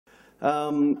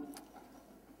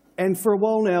And for a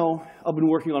while now, I've been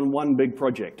working on one big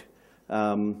project,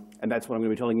 and that's what I'm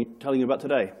going to be telling you about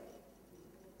today.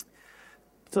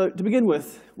 So to begin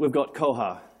with, we've got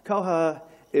Koha. Koha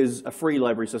is a free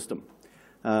library system.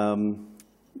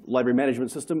 Library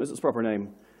management system is its proper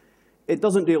name. It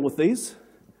doesn't deal with these.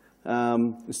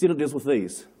 Instead, it deals with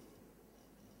these.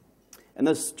 And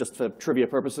this, just for trivia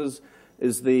purposes,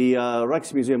 is the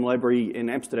Rijksmuseum library in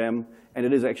Amsterdam, and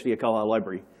it is actually a Koha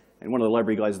library. And one of the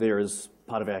library guys there is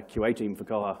part of our QA team for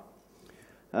Koha.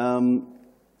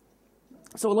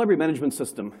 So a library management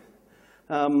system.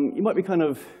 You might be kind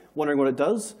of wondering what it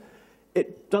does.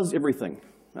 It does everything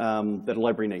that a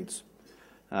library needs.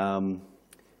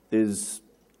 There's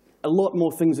a lot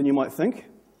more things than you might think.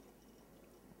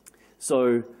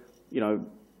 So,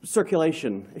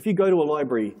 circulation. If you go to a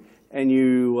library and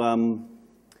you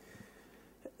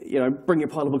bring your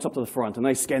pile of books up to the front and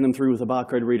they scan them through with a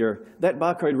barcode reader, that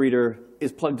barcode reader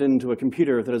is plugged into a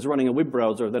computer that is running a web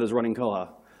browser that is running Koha.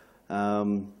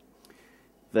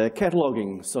 The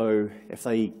cataloging, so if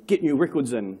they get new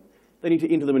records in, they need to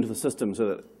enter them into the system so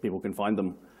that people can find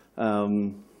them.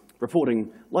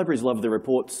 Reporting, libraries love their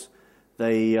reports.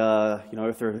 They,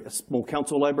 if they're a small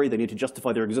council library, they need to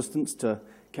justify their existence to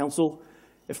council.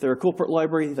 If they're a corporate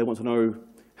library, they want to know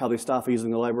how their staff are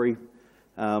using the library.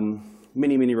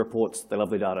 Many, many reports, they love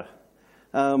their data.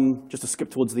 Just to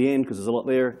skip towards the end, because there's a lot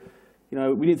there,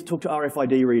 we need to talk to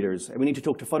RFID readers, and we need to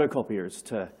talk to photocopiers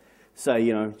to say,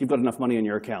 you've got enough money in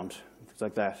your account, things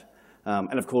like that.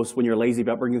 And of course, when you're lazy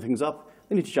about bringing things up,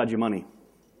 they need to charge you money.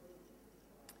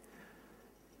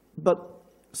 But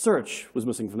search was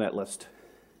missing from that list.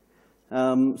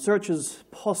 Search is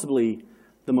possibly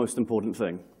the most important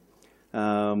thing.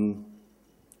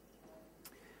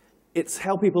 It's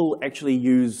how people actually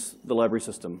use the library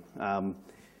system.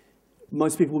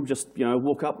 Most people just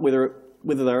walk up, whether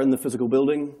they're in the physical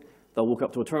building, they'll walk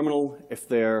up to a terminal. If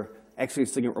they're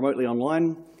accessing it remotely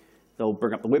online, they'll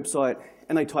bring up the website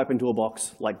and they type into a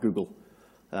box like Google.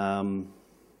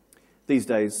 These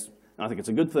days, and I think it's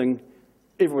a good thing,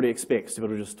 everybody expects to be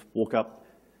able to just walk up,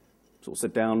 sort of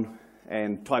sit down,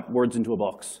 and type words into a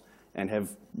box and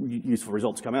have useful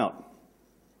results come out.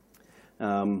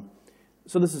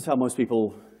 So this is how most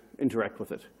people interact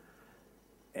with it.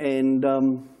 And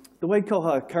the way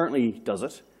Koha currently does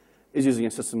it is using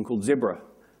a system called Zebra.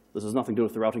 This has nothing to do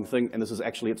with the routing thing, and this is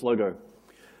actually its logo.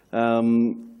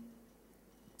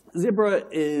 Zebra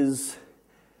is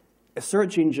a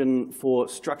search engine for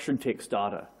structured text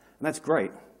data. And that's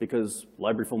great, because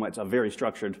library formats are very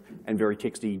structured and very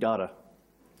texty data.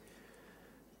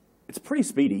 It's pretty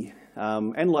speedy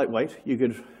and lightweight. You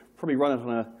could probably run it on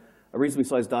a reasonably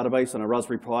sized database on a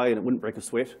Raspberry Pi, and it wouldn't break a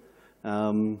sweat.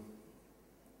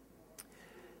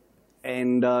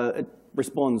 It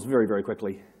responds very, very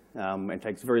quickly and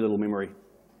takes very little memory.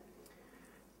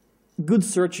 Good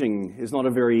searching is not a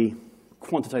very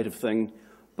quantitative thing,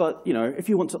 but if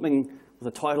you want something with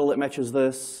a title that matches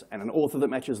this and an author that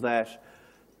matches that,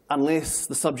 unless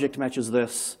the subject matches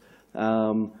this,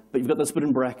 but you've got this bit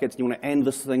in brackets, and you want to end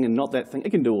this thing and not that thing, it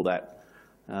can do all that.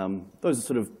 Those are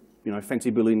sort of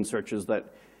fancy Boolean searches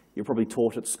that you're probably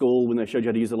taught at school when they showed you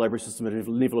how to use the library system and have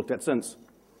never looked at since.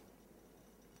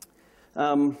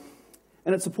 And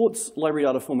it supports library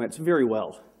data formats very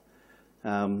well.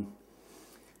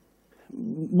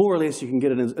 More or less, you can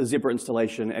get a Zebra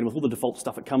installation, and with all the default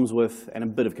stuff it comes with and a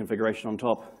bit of configuration on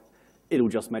top, it'll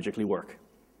just magically work.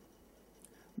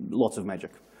 Lots of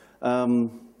magic.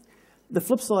 The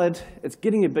flip side, it's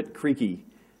getting a bit creaky,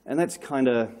 and that's kind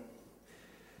of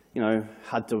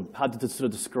hard to sort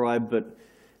of describe, but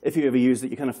if you ever use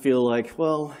it, you kind of feel like,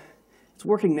 well, it's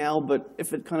working now, but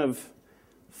if it kind of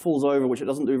falls over, which it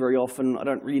doesn't do very often, I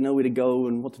don't really know where to go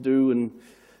and what to do,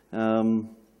 and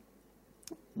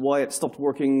why it stopped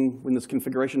working when this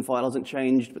configuration file hasn't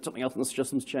changed, but something else in the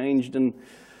system's changed, and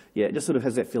yeah, it just sort of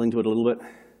has that feeling to it a little bit.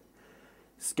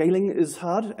 Scaling is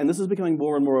hard, and this is becoming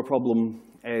more and more a problem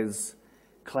as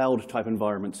cloud-type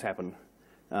environments happen.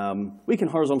 We can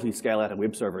horizontally scale out our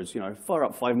web servers, fire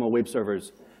up 5 more web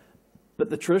servers. But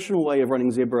the traditional way of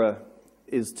running Zebra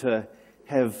is to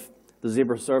have the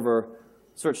Zebra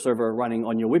search server running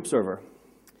on your web server.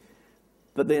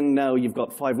 But then now you've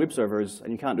got 5 web servers,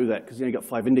 and you can't do that because you only got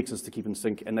 5 indexes to keep in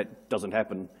sync, and that doesn't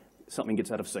happen. Something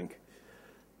gets out of sync.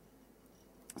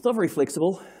 It's not very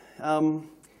flexible.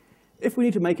 If we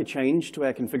need to make a change to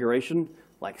our configuration,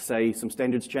 like say some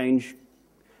standards change,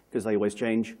 because they always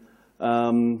change,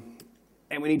 and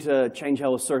we need to change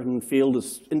how a certain field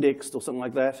is indexed or something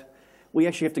like that, we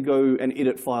actually have to go and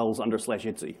edit files under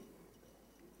 /etc.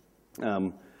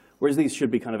 Whereas these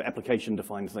should be kind of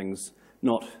application-defined things,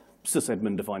 not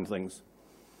sysadmin-defined things.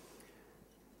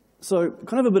 So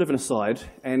kind of a bit of an aside,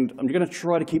 and I'm going to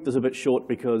try to keep this a bit short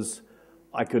because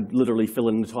I could literally fill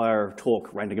an entire talk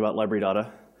ranting about library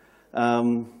data.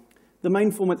 The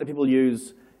main format that people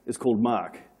use is called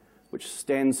MARC, which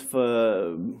stands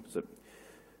for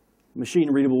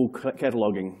machine-readable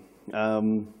cataloging.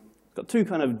 Got two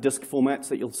kind of disk formats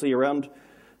that you'll see around.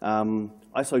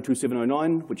 ISO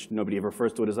 2709, which nobody ever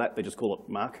refers to it as that, they just call it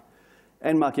MARC,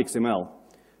 and MARC XML.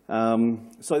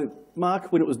 So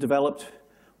MARC, when it was developed,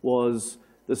 was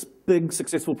this big,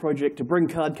 successful project to bring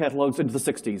card catalogs into the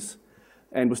 60s,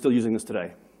 and we're still using this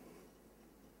today.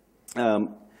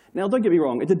 Now, don't get me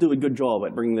wrong, it did do a good job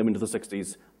at bringing them into the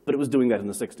 60s, but it was doing that in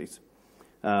the 60s.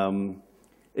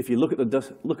 If you look at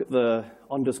the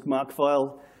on-disk MARC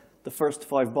file, the first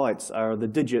 5 bytes are the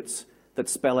digits that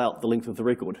spell out the length of the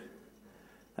record.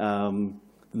 The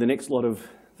next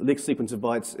sequence of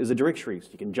bytes is a directory, so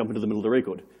you can jump into the middle of the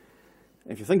record.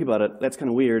 If you think about it, that's kind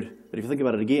of weird, but if you think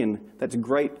about it again, that's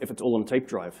great if it's all on a tape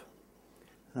drive.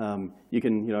 You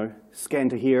can, scan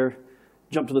to here,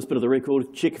 jump to this bit of the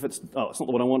record, check if it's not the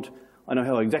one I want. I know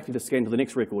how exactly to scan to the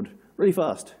next record really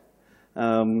fast.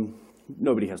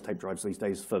 Nobody has tape drives these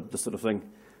days for this sort of thing.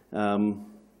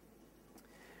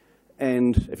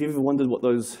 And if you've ever wondered what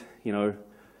those,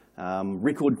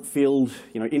 record field,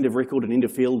 end of record and end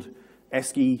of field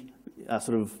ASCII,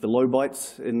 sort of the low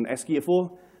bytes in ASCII are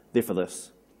for, they're for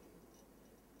this.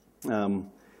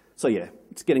 So yeah,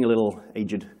 it's getting a little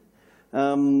aged.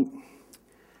 And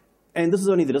this is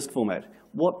only the disk format.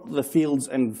 What the fields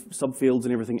and subfields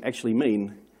and everything actually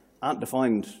mean aren't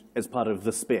defined as part of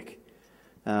this spec.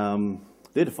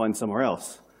 They're defined somewhere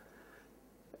else.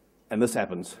 And this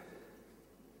happens.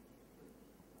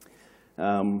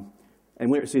 And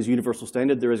where it says universal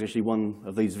standard, there is actually one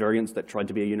of these variants that tried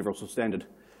to be a universal standard.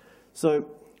 So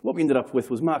what we ended up with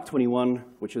was MARC 21,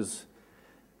 which is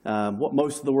what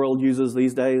most of the world uses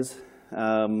these days.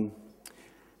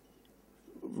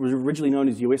 Was originally known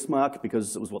as US MARC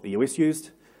because it was what the US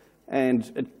used,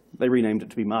 and they renamed it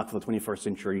to be MARC for the 21st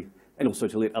century, and also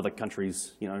to let other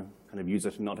countries, kind of use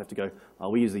it and not have to go, oh,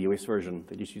 we use the US version.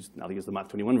 They just use, now they use the MARC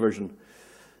 21 version,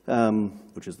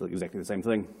 which is exactly the same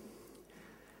thing.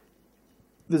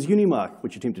 There's UniMarc,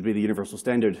 which attempted to be the universal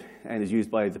standard and is used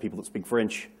by the people that speak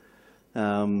French,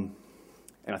 and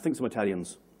I think some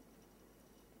Italians.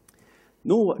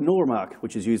 Normarc,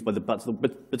 which is used by the bits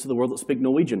of the world that speak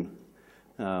Norwegian.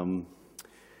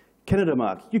 Canada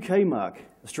Mark, UK Mark,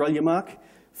 Australia Mark,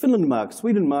 Finland Mark,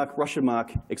 Sweden Mark, Russia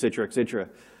Mark, etc., etc.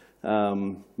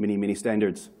 Many, many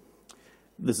standards.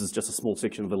 This is just a small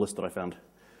section of the list that I found.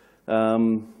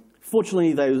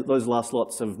 Fortunately, those last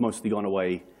lots have mostly gone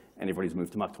away, and everybody's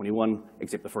moved to MARC 21,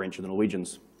 except the French and the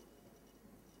Norwegians.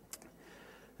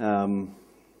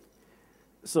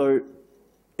 So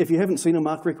if you haven't seen a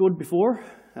MARC record before,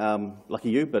 lucky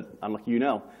you, but unlucky you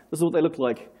now, this is what they look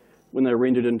like when they're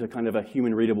rendered into kind of a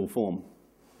human-readable form.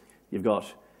 You've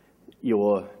got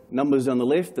your numbers on the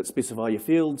left that specify your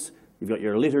fields. You've got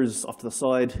your letters off to the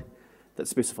side that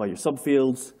specify your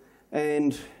subfields.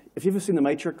 And if you've ever seen the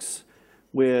Matrix,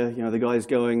 where the guy's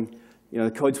going, the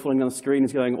code's falling on the screen,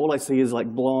 he's going, all I see is like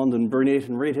blonde and brunette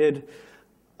and redhead.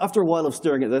 After a while of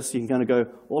staring at this, you can kind of go,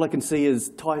 all I can see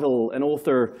is title and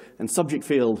author and subject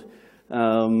field.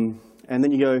 And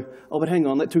then you go, oh, but hang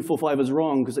on, that 245 is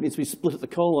wrong because it needs to be split at the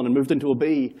colon and moved into a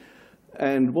B.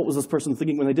 And what was this person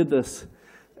thinking when they did this?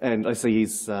 And I see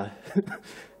he's had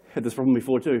this problem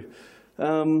before too.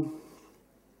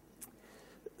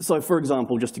 So for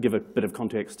example, just to give a bit of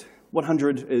context,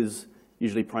 100 is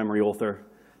usually primary author.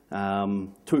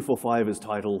 245 is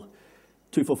title.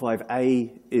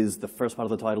 245A is the first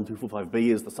part of the title.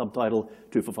 245B is the subtitle.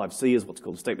 245C is what's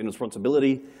called a statement of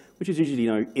responsibility, which is usually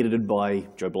edited by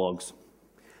Joe Bloggs.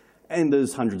 And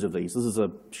there's hundreds of these. This is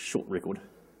a short record.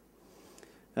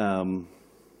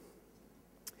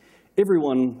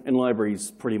 Everyone in libraries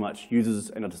pretty much uses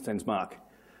and understands MARC.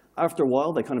 After a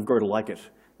while, they kind of grow to like it.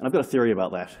 And I've got a theory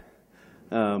about that.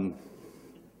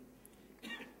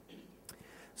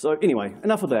 So anyway,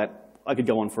 enough of that. I could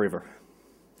go on forever.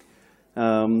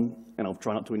 And I'll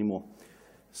try not to anymore.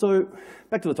 So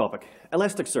back to the topic,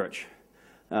 Elasticsearch.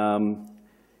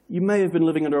 You may have been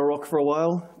living under a rock for a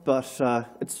while, but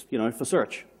it's for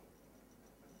search.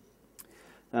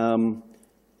 In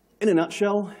a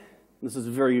nutshell, this is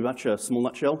very much a small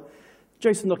nutshell,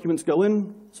 JSON documents go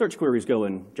in, search queries go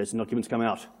in, JSON documents come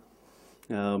out.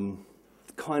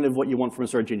 Kind of what you want from a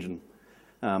search engine.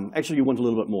 Actually, you want a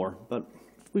little bit more, but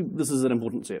this is an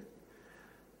important step.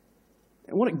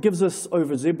 And what it gives us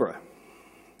over Zebra,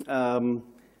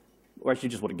 or actually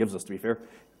just what it gives us, to be fair,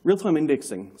 real-time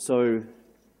indexing. So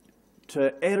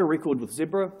To add a record with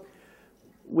Zebra,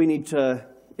 we need to,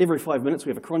 every 5 minutes, we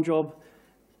have a cron job,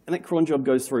 and that cron job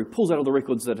goes through, pulls out all the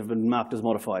records that have been marked as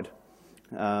modified,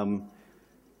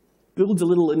 builds a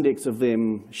little index of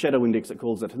them, shadow index it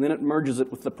calls it, and then it merges it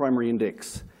with the primary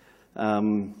index.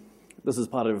 This is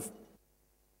part of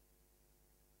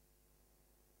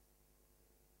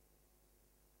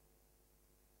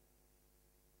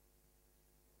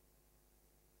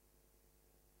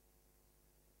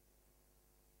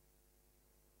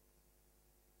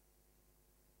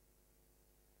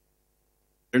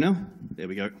now? There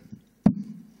we go.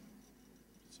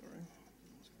 Sorry.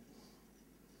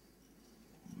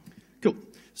 Cool.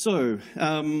 So,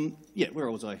 yeah,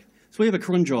 where was I? So we have a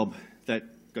cron job that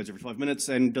goes every 5 minutes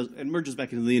and merges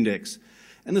back into the index.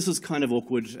 And this is kind of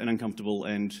awkward and uncomfortable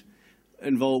and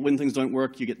involved. When things don't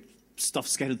work, you get stuff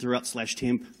scattered throughout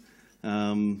 /temp,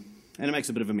 and it makes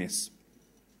a bit of a mess.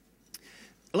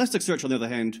 Elasticsearch, on the other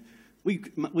hand, we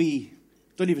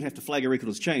don't even have to flag a record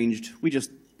as changed. We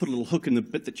just put a little hook in the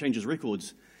bit that changes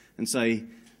records and say,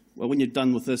 well, when you're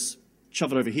done with this,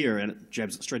 shove it over here, and it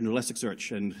jabs it straight into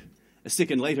Elasticsearch, and a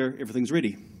second later, everything's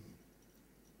ready.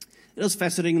 It does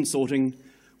faceting and sorting,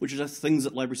 which are just things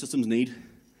that library systems need,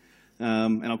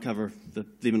 and I'll cover them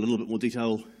in a little bit more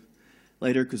detail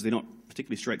later, because they're not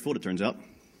particularly straightforward, it turns out.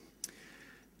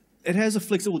 It has a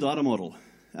flexible data model.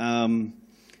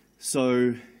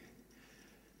 So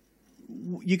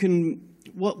you can,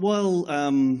 while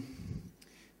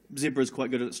Zebra is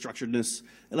quite good at structuredness,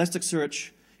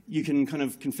 Elasticsearch, you can kind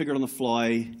of configure it on the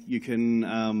fly. You can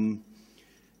kind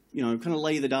of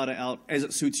lay the data out as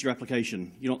it suits your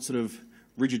application. You're not sort of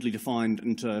rigidly defined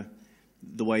into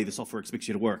the way the software expects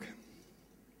you to work.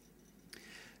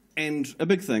 And a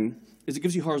big thing is it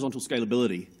gives you horizontal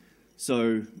scalability.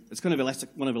 So it's kind of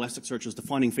one of Elasticsearch's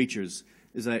defining features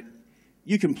is that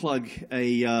you can plug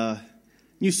a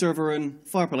new server in,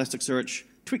 fire up Elasticsearch,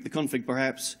 tweak the config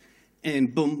perhaps,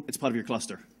 and boom, it's part of your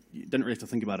cluster. You don't really have to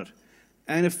think about it.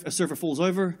 And if a server falls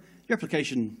over, your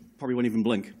application probably won't even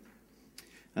blink.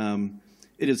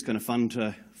 It is kind of fun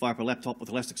to fire up a laptop with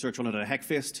Elasticsearch on it at a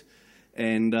Hackfest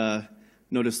and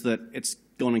notice that it's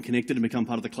gone and connected and become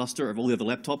part of the cluster of all the other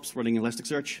laptops running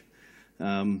Elasticsearch.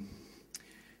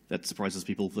 That surprises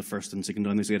people the first and second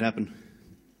time they see it happen.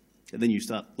 And then you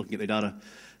start looking at their data.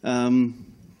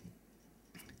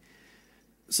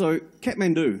 So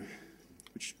Catmandu,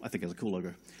 which I think has a cool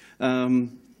logo.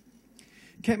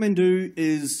 Catmandu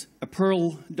is a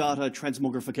Perl data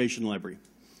transmogrification library.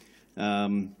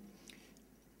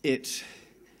 It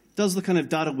does the kind of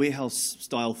data warehouse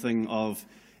style thing of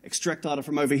extract data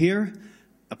from over here,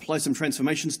 apply some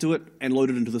transformations to it, and load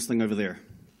it into this thing over there.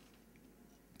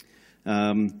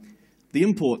 The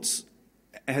imports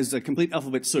has a complete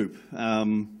alphabet soup.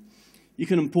 You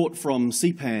can import from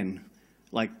CPAN,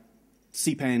 like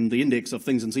CPAN, the index of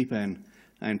things in CPAN,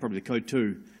 and probably the code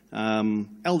too.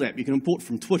 LDAP, you can import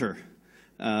from Twitter.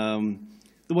 The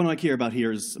one I care about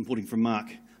here is importing from Mark.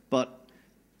 But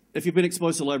if you've been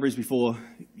exposed to libraries before,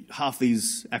 half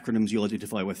these acronyms you'll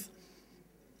identify with.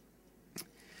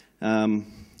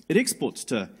 It exports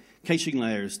to caching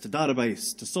layers, to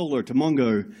database, to Solr, to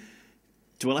Mongo,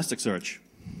 to Elasticsearch.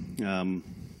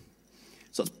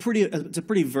 So it's a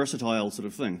pretty versatile sort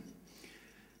of thing.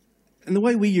 And the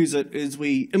way we use it is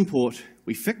we import,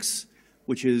 we fix,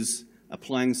 which is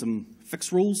applying some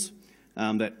fix rules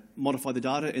that modify the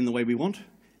data in the way we want,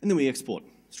 and then we export.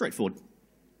 Straightforward.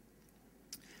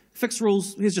 Fix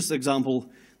rules, here's just an example.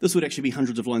 This would actually be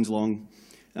hundreds of lines long,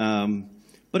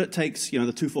 but it takes the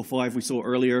 245 we saw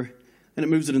earlier, and it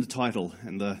moves it into title,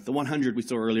 and the 100 we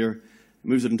saw earlier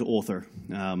moves it into author.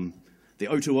 The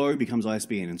 020 becomes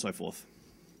ISBN, and so forth.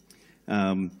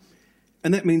 And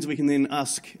that means we can then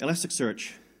ask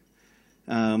Elasticsearch,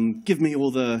 give me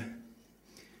all the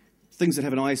things that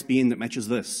have an ISBN that matches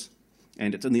this.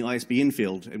 And it's in the ISBN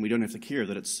field, and we don't have to care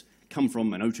that it's come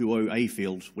from an 020A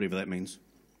field, whatever that means.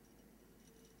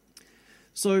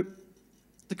 So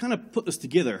to kind of put this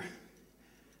together,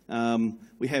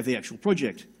 we have the actual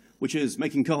project, which is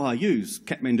making Koha use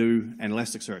Catmandu and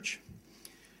Elasticsearch,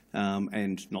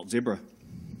 and not Zebra.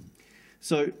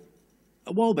 So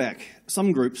a while back,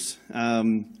 some groups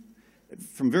from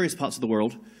various parts of the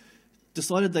world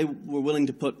decided they were willing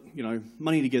to put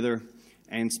money together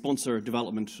and sponsor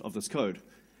development of this code,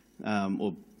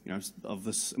 or of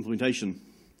this implementation.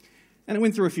 And it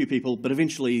went through a few people, but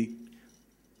eventually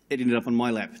it ended up on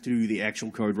my lap to do the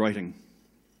actual code writing.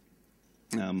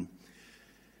 And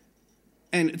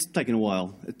it's taken a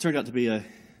while. It turned out to be a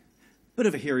bit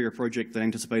of a hairier project than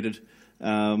anticipated,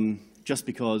 just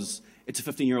because it's a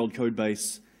 15-year-old code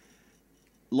base.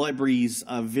 libraries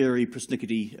are very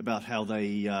persnickety about how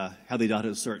their data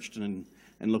is searched and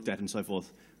looked at and so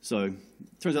forth. So it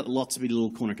turns out lots of little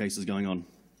corner cases going on.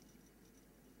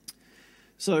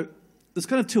 So there's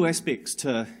kind of two aspects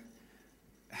to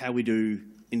how we do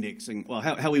indexing, well,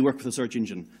 how we work with a search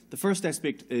engine. The first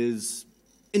aspect is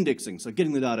indexing, so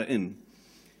getting the data in.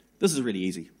 This is really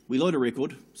easy. We load a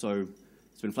record, so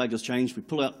it's been flagged as changed. We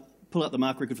pull out the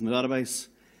mark record from the database.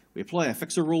 We apply our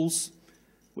fixer rules,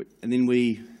 and then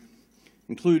we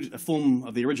include a form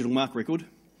of the original mark record,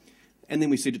 and then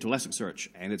we send it to Elasticsearch,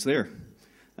 and it's there.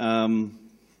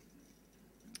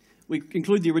 We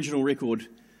include the original record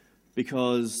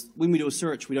because when we do a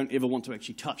search, we don't ever want to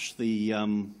actually touch the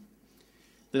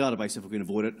database if we can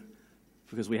avoid it,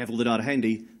 because we have all the data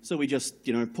handy. So we just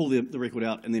pull the record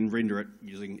out and then render it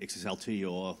using XSLT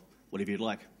or whatever you'd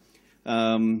like.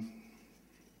 And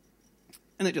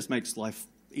that just makes life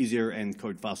easier and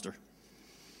code faster.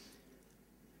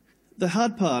 The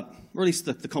hard part, or at least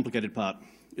the complicated part,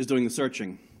 is doing the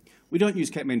searching. We don't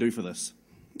use Catmandu for this.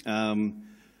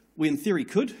 We in theory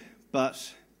could,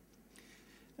 but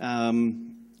I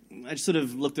just sort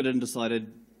of looked at it and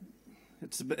decided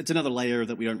it's another layer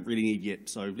that we don't really need yet,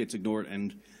 so let's ignore it,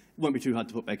 and it won't be too hard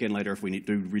to put back in later if we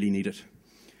do really need it.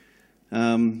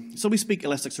 So we speak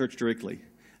Elasticsearch directly.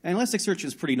 And Elasticsearch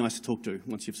is pretty nice to talk to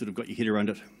once you've sort of got your head around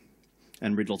it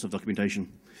and read lots of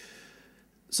documentation.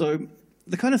 So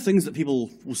the kind of things that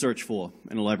people will search for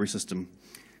in a library system,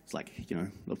 it's like,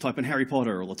 they'll type in Harry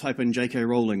Potter or they'll type in J.K.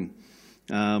 Rowling.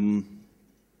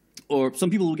 Or some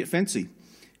people will get fancy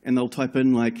and they'll type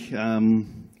in like, let's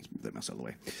move that mouse out of the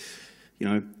way,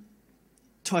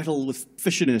 title with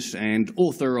fish in it and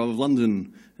author of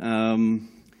London.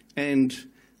 And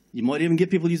you might even get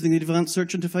people using the advanced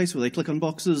search interface where they click on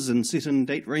boxes and set in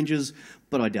date ranges,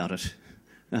 but I doubt it.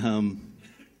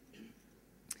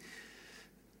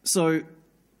 So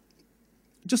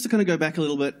just to kind of go back a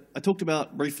little bit, I talked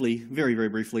about briefly, very, very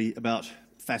briefly, about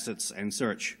facets and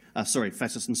search.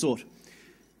 Facets and sort.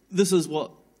 This is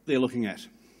what they're looking at.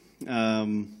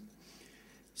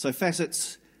 So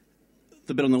facets,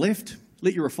 the bit on the left,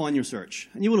 let you refine your search.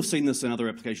 And you will have seen this in other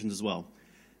applications as well.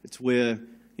 It's where,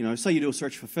 say you do a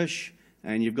search for fish,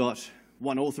 and you've got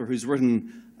one author who's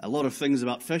written a lot of things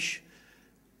about fish,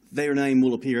 their name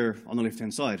will appear on the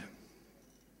left-hand side.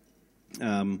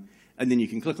 And then you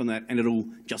can click on that, and it'll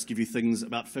just give you things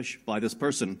about fish by this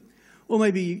person. Or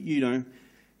maybe, you're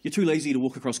too lazy to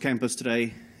walk across campus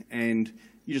today, and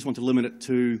you just want to limit it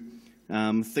to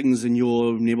things in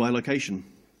your nearby location.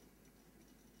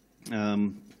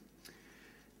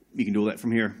 You can do all that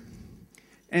from here.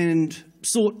 And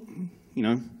sort,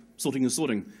 sorting is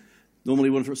sorting. Normally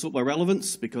we want to sort by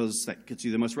relevance because that gets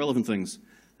you the most relevant things.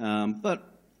 But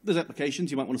there's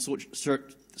applications you might want to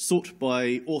sort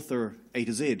by author A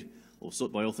to Z, or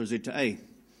sort by author Z to A,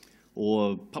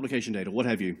 or publication date, or what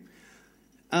have you.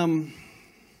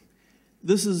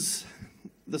 This is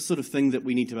the sort of thing that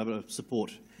we need to be able to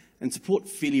support, and support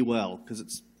fairly well, because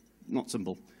it's not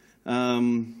simple.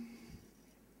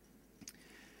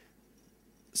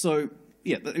 So,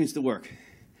 yeah, that needs to work.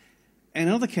 And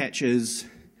another catch is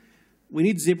we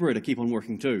need Zebra to keep on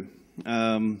working too.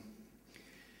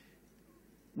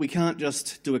 We can't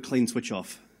just do a clean switch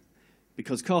off,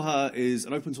 because Koha is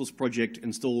an open source project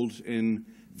installed in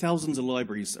thousands of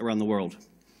libraries around the world.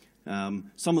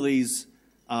 Some of these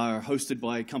are hosted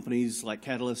by companies like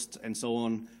Catalyst and so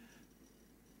on.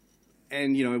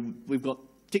 And we've got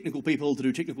technical people to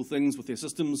do technical things with their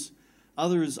systems.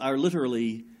 Others are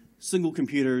literally single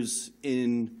computers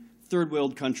in third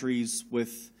world countries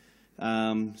with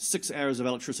 6 hours of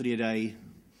electricity a day.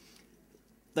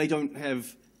 They don't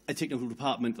have a technical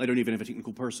department. They don't even have a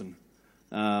technical person.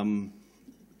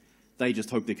 They just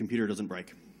hope their computer doesn't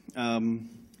break. And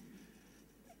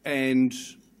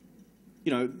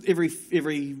every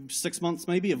 6 months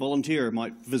maybe a volunteer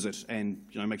might visit and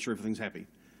make sure everything's happy.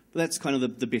 But that's kind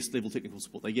of the best level technical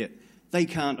support they get. They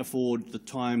can't afford the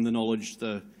time, the knowledge,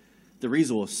 the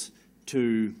resource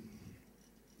to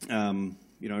build a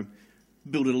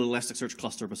little Elasticsearch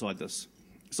cluster beside this.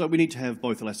 So we need to have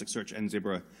both Elasticsearch and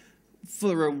Zebra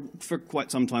for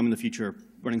quite some time in the future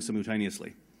running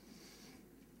simultaneously.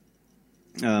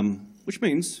 Which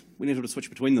means we need to switch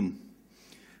between them.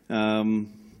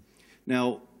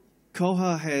 Now,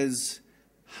 Koha has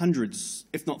hundreds,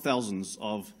 if not thousands,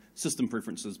 of system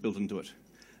preferences built into it.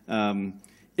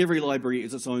 Every library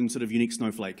is its own sort of unique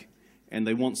snowflake, and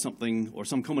they want something or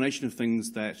some combination of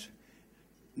things that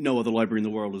no other library in the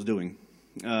world is doing.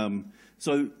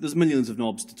 So there's millions of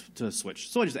knobs to switch.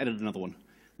 So I just added another one.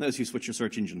 That is you switch your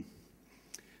search engine.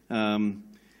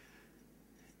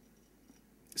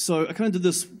 So I kind of did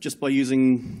this just by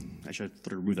using, actually I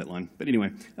thought I'd remove that line, but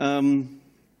anyway. So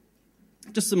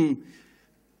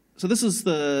this is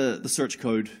the search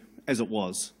code as it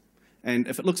was. And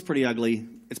if it looks pretty ugly,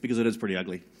 it's because it is pretty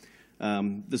ugly.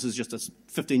 This is just a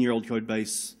 15-year-old code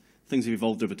base. Things have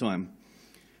evolved over time.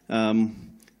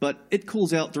 But it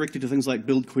calls out directly to things like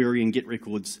build query and get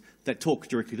records that talk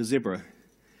directly to Zebra.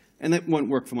 And that won't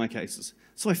work for my cases.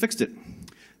 So I fixed it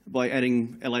by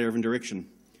adding a layer of indirection.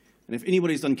 And if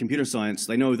anybody's done computer science,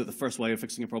 they know that the first way of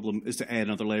fixing a problem is to add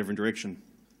another layer of indirection.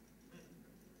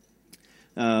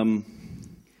 But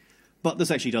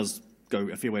this actually does go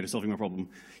a fair way to solving my problem.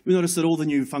 You'll notice that all the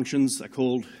new functions are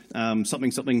called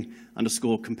something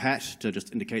underscore compat to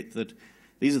just indicate that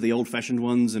these are the old-fashioned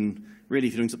ones, and really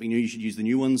if you're doing something new, you should use the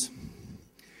new ones.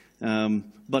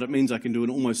 But it means I can do an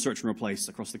almost search and replace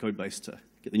across the code base to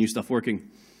get the new stuff working.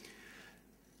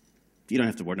 You don't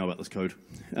have to know about this code.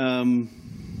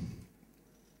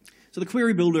 So the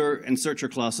query builder and searcher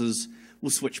classes will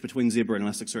switch between Zebra and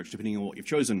Elasticsearch depending on what you've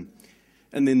chosen.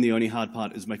 And then the only hard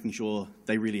part is making sure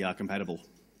they really are compatible.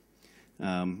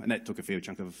 And that took a fair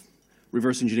chunk of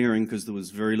reverse engineering because there was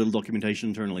very little documentation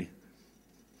internally.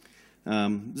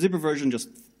 Zebra version just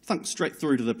thunks straight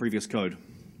through to the previous code.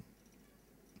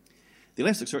 The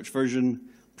Elasticsearch version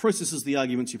processes the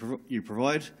arguments you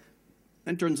provide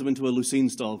and turns them into a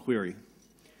Lucene-style query,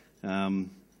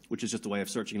 which is just a way of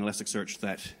searching in Elasticsearch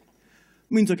that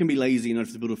means I can be lazy and I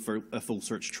have to build a full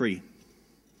search tree.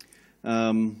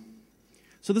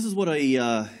 So this is what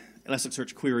a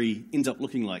Elasticsearch query ends up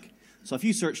looking like. So if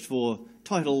you searched for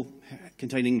title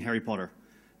containing Harry Potter,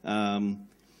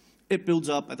 it builds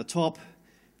up at the top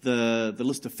the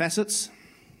list of facets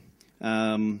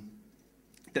that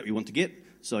we want to get.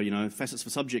 So, you know, facets for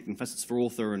subject and facets for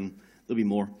author, and there'll be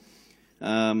more.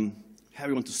 How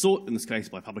we want to sort, in this case,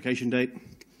 by publication date.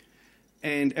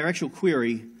 And our actual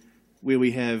query, where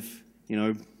we have, you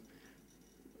know,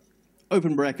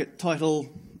 open bracket, title,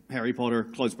 Harry Potter,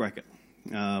 close bracket.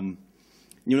 You'll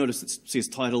notice it says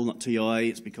title, not TI.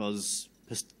 It's because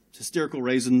hysterical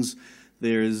reasons.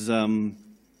 There's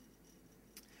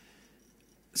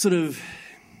sort of,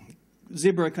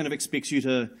 Zebra kind of expects you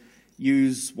to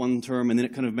use one term and then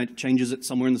it kind of changes it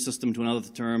somewhere in the system to another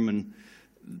term, and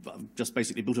just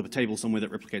basically built up a table somewhere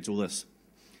that replicates all this.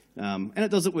 And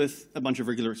it does it with a bunch of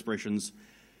regular expressions.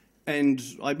 And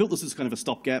I built this as kind of a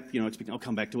stopgap, you know, expecting I'll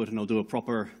come back to it and I'll do a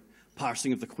proper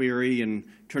parsing of the query and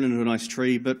turn it into a nice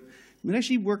tree, but it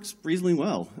actually works reasonably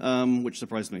well, which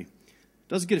surprised me. It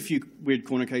does get a few weird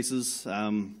corner cases.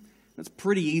 It's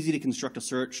pretty easy to construct a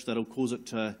search that'll cause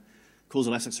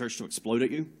Elasticsearch to explode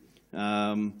at you.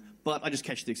 But I just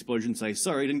catch the explosion and say,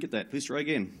 sorry, I didn't get that, please try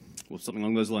again, or something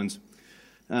along those lines.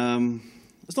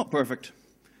 It's not perfect.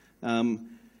 And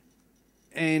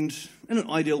in an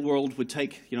ideal world would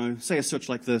take, you know, say a search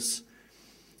like this,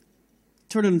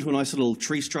 turn it into a nice little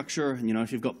tree structure, and, you know,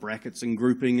 if you've got brackets and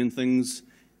grouping and things,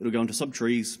 it'll go into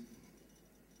subtrees.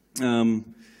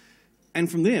 And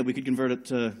from there, we could convert it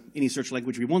to any search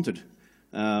language we wanted.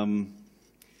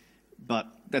 But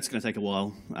that's going to take a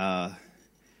while.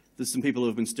 There's some people who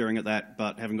have been staring at that,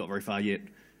 but haven't got very far yet.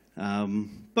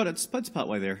 But it's part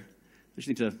way there. I just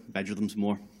need to badger them some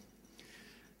more.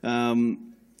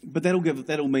 But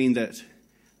that'll mean that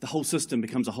the whole system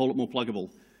becomes a whole lot more pluggable.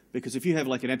 Because if you have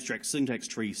like an abstract syntax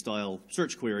tree style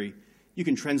search query, you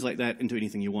can translate that into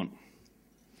anything you want.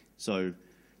 So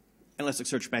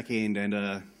Elasticsearch backend and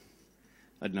I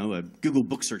don't know, a Google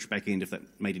book search backend, if that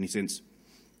made any sense.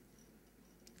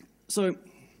 So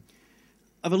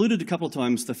I've alluded a couple of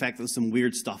times to the fact that there's some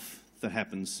weird stuff that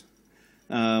happens.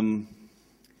 So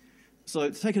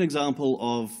to take an example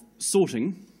of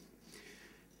sorting,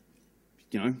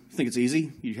 you know, think it's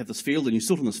easy. You have this field and you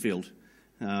sort on this field.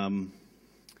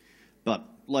 But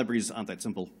libraries aren't that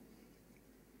simple.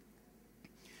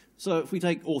 So if we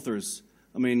take authors,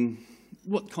 I mean,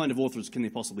 what kind of authors can there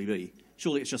possibly be?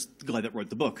 Surely it's just the guy that wrote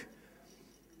the book.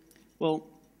 Well,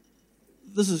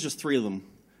 this is just three of them.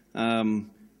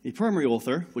 The primary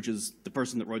author, which is the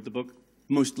person that wrote the book,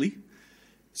 mostly.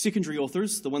 Secondary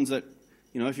authors, the ones that,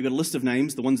 you know, if you've got a list of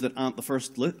names, the ones that aren't the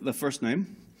first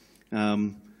name.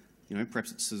 You know,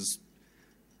 perhaps it's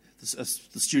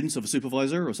the students of a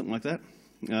supervisor or something like that.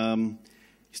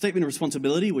 Statement of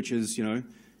responsibility, which is, you know,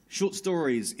 short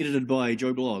stories edited by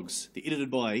Joe Blogs. The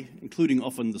edited by, including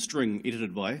often the string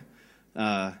edited by,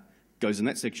 goes in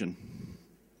that section.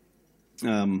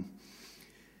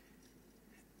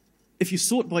 If you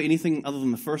sort by anything other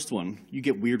than the first one, you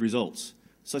get weird results.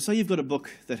 So say you've got a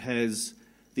book that has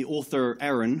the author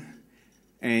Aaron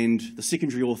and the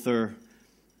secondary author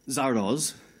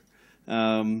Zardoz,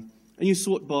 and you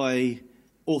sort by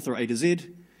author A to Z,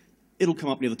 it'll come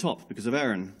up near the top because of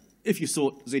Aaron. If you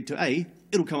sort Z to A,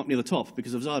 it'll come up near the top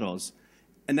because of Zardoz.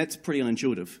 And that's pretty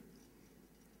unintuitive.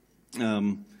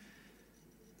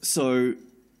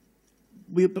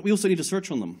 But we also need to search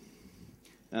on them.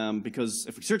 Because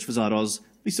if we search for Zardoz,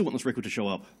 we still want this record to show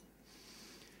up.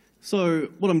 So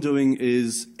what I'm doing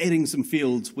is adding some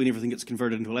fields when everything gets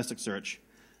converted into Elasticsearch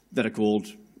that are called,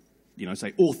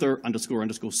 say author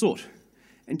 _ sort.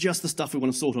 And just the stuff we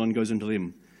want to sort on goes into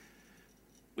them.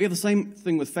 We have the same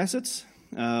thing with facets.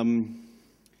 We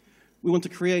want to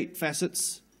create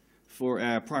facets for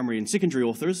our primary and secondary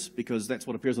authors because that's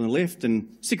what appears on the left,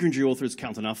 and secondary authors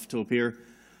count enough to appear.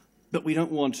 But we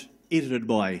don't want edited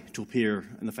by to appear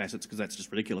in the facets because that's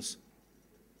just ridiculous.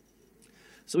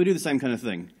 So we do the same kind of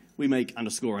thing. We make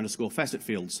 _ facet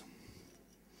fields.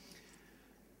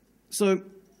 So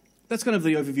that's kind of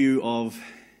the overview of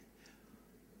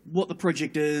what the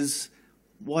project is,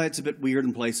 why it's a bit weird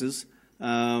in places.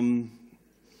 And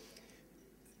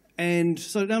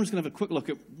so now I'm just going to have a quick look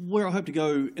at where I hope to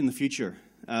go in the future.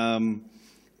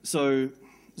 So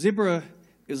Zebra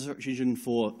is a search engine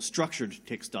for structured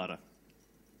text data.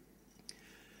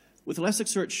 With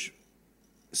Elasticsearch,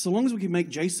 so long as we can make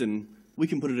JSON, we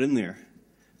can put it in there.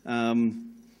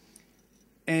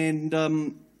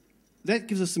 That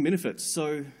gives us some benefits.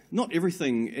 So not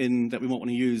everything that we might want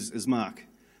to use is Mark.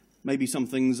 Maybe some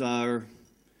things are,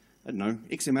 I don't know,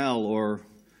 XML or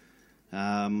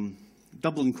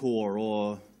Dublin Core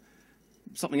or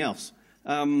something else.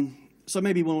 So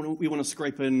maybe we want to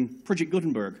scrape in Project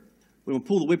Gutenberg. We want to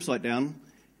pull the website down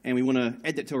and we want to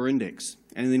add that to our index.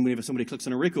 And then whenever somebody clicks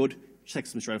on a record, it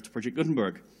takes them straight off to Project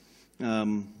Gutenberg.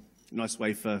 Nice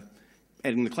way for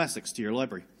adding the classics to your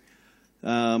library.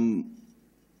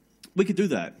 We could do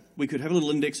that. We could have a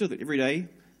little indexer that every day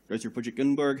goes through Project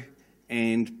Gutenberg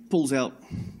and pulls out,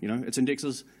 its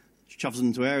indexes, shoves it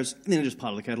into ours, and then it's just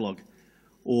part of the catalog.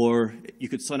 Or you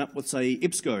could sign up with, say,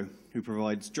 EBSCO, who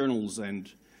provides journals and,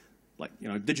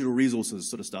 digital resources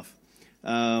sort of stuff.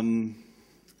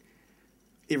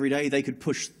 Every day they could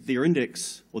push their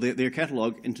index or their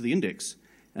catalog into the index,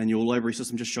 and your library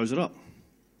system just shows it up.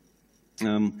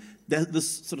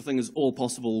 This sort of thing is all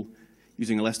possible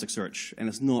using Elasticsearch, and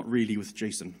it's not really with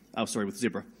with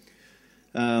Zebra.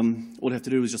 All we have to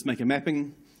do is just make a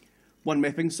mapping, one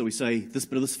mapping, so we say this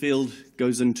bit of this field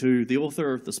goes into the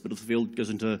author, this bit of the field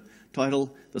goes into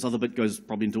title, this other bit goes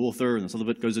probably into author, and this other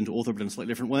bit goes into author but in a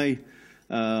slightly different way.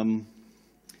 And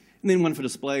then one for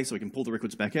display, so we can pull the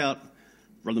records back out,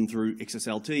 run them through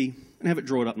XSLT, and have it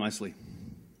draw it up nicely.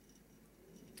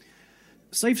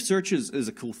 Saved searches is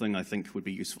a cool thing I think would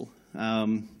be useful.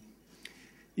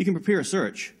 You can prepare a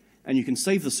search, and you can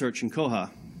save the search in Koha.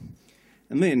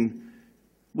 And then,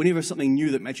 whenever something new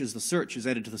that matches the search is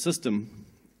added to the system,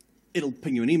 it'll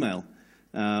ping you an email.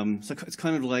 So it's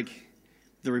kind of like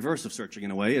the reverse of searching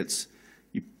in a way. It's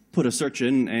you put a search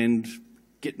in and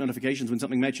get notifications when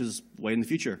something matches way in the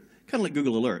future. Kind of like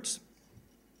Google Alerts.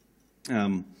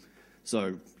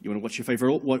 So you want to watch for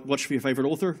your favorite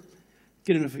author?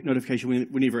 Get a notification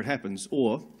whenever it happens.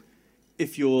 Or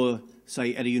if you're,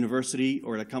 say, at a university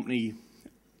or at a company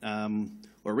or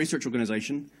a research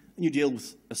organization, and you deal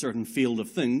with a certain field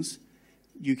of things,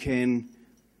 you can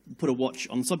put a watch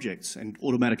on subjects and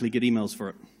automatically get emails for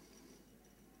it.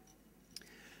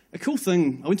 A cool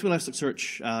thing, I went to an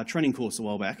Elasticsearch training course a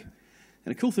while back,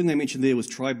 and a cool thing they mentioned there was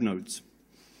tribe nodes.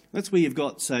 That's where you've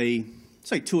got, say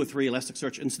 2 or 3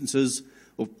 Elasticsearch instances,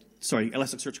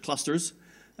 Elasticsearch clusters.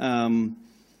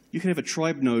 You can have a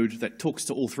tribe node that talks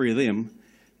to all 3 of them,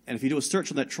 and if you do a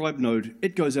search on that tribe node,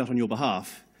 it goes out on your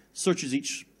behalf, searches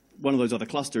each one of those other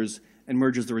clusters, and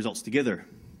merges the results together.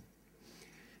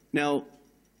 Now,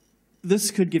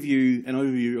 this could give you an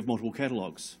overview of multiple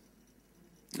catalogs.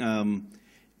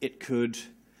 It could,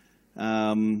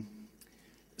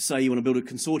 say you want to build a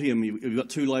consortium, you've got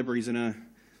 2 libraries in a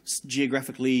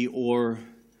geographically or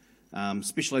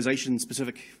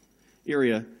specialization-specific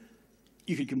area.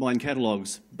 You could combine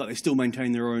catalogs, but they still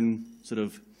maintain their own sort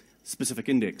of specific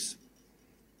index.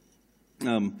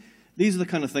 These are the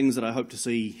kind of things that I hope to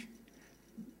see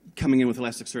coming in with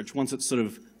Elasticsearch once it's sort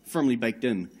of firmly baked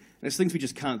in. And it's things we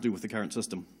just can't do with the current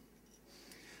system.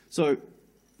 So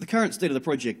the current state of the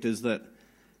project is that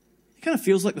it kind of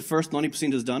feels like the first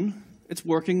 90% is done. It's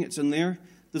working, it's in there.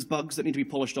 There's bugs that need to be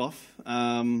polished off.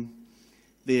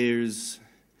 It's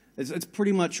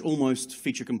pretty much almost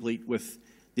feature complete with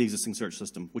the existing search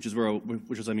system, which is where I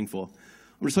was aiming for.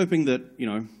 I'm just hoping that,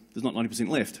 there's not 90%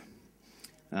 left.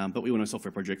 But we all know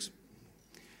software projects.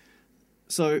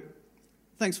 So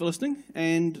thanks for listening,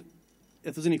 and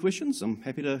if there's any questions, I'm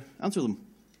happy to answer them.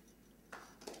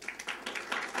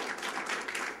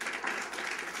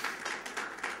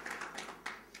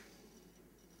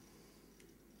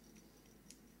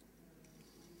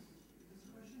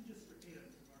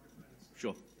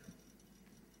 Sure.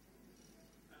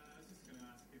 I was just going to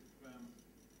ask if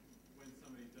when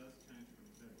somebody does change from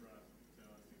Zebra to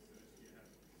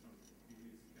Elasticsearch, do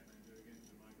you use Catmandu again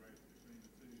to migrate between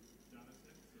the two data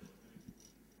sets?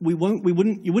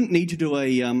 You wouldn't need to do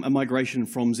a migration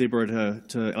from Zebra to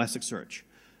Elasticsearch.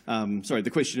 Sorry,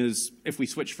 the question is, if we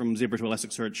switch from Zebra to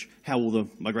Elasticsearch, how will the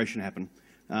migration happen?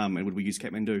 And would we use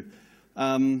Catmandu?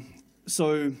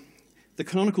 So the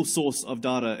canonical source of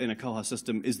data in a Koha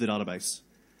system is the database.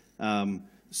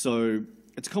 So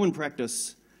it's common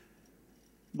practice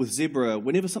with Zebra,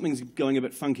 whenever something's going a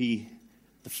bit funky,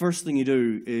 the first thing you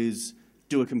do is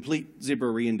do a complete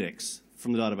Zebra reindex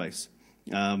from the database.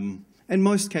 In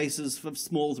most cases, for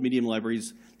small to medium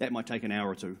libraries, that might take an hour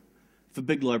or two. For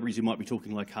big libraries, you might be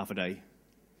talking like half a day,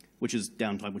 which is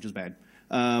downtime, which is bad.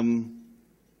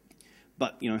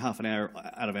 But half an hour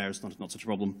out of hours is not such a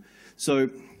problem. So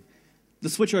the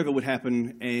switchover would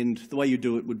happen, and the way you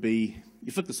do it would be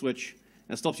you flick the switch,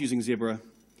 and it stops using Zebra,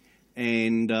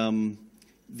 and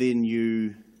then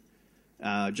you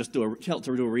just tell it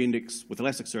to do a reindex with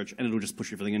Elasticsearch, and it'll just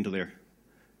push everything into there.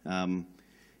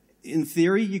 In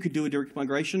theory, you could do a direct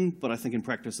migration, but I think in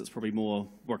practice it's probably more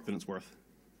work than it's worth.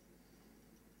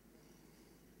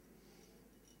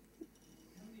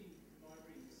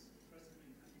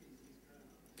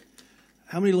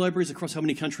 How many libraries across how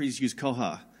many countries use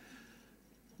Koha?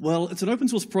 Well, it's an open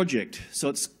source project,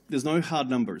 so there's no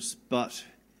hard numbers, but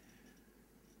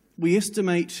we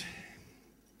estimate,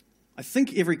 I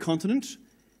think, every continent,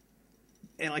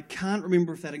 and I can't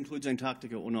remember if that includes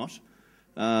Antarctica or not.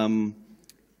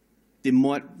 There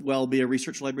might well be a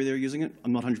research library there using it.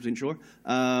 I'm not 100% sure.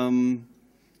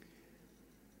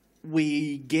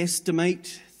 We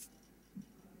guesstimate,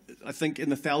 I think, in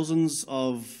the thousands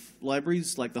of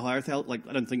libraries, like the higher, like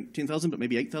I don't think 10,000, but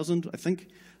maybe 8,000, I think,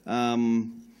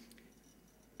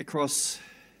 across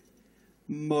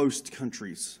most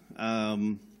countries.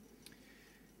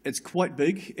 It's quite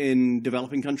big in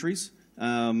developing countries.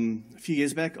 A few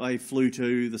years back, I flew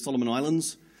to the Solomon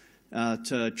Islands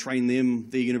to train them,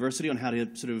 the university, on how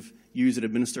to sort of use and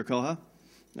administer Koha.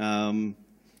 And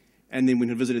then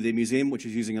we visited their museum, which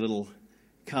is using a little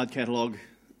card catalog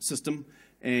system,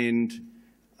 and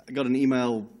I got an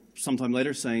email sometime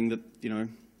later saying that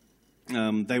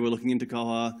they were looking into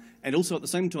Koha, and also at the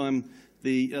same time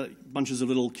the bunches of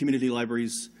little community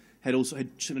libraries had sort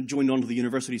of joined onto the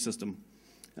university system.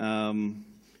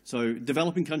 So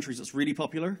developing countries, it's really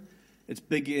popular. It's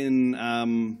big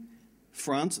in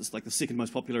France. It's like the second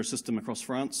most popular system across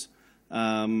France.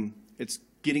 It's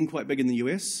getting quite big in the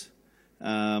US.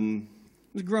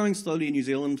 It's growing slowly in New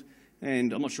Zealand,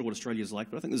 and I'm not sure what Australia's like,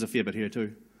 but I think there's a fair bit here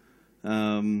too.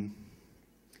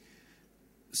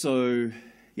 So,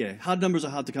 yeah, hard numbers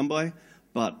are hard to come by,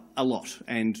 but a lot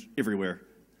and everywhere.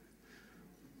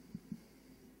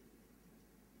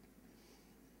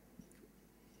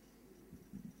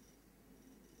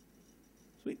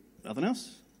 Sweet. Nothing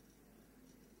else?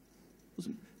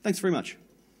 Awesome. Thanks very much.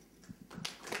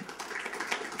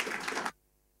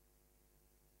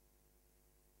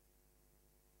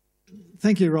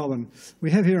 Thank you, Robin.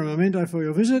 We have here a memento for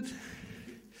your visit.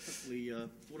 Hopefully,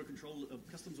 Border Control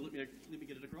Customs will let me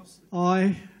get it across.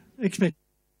 I expect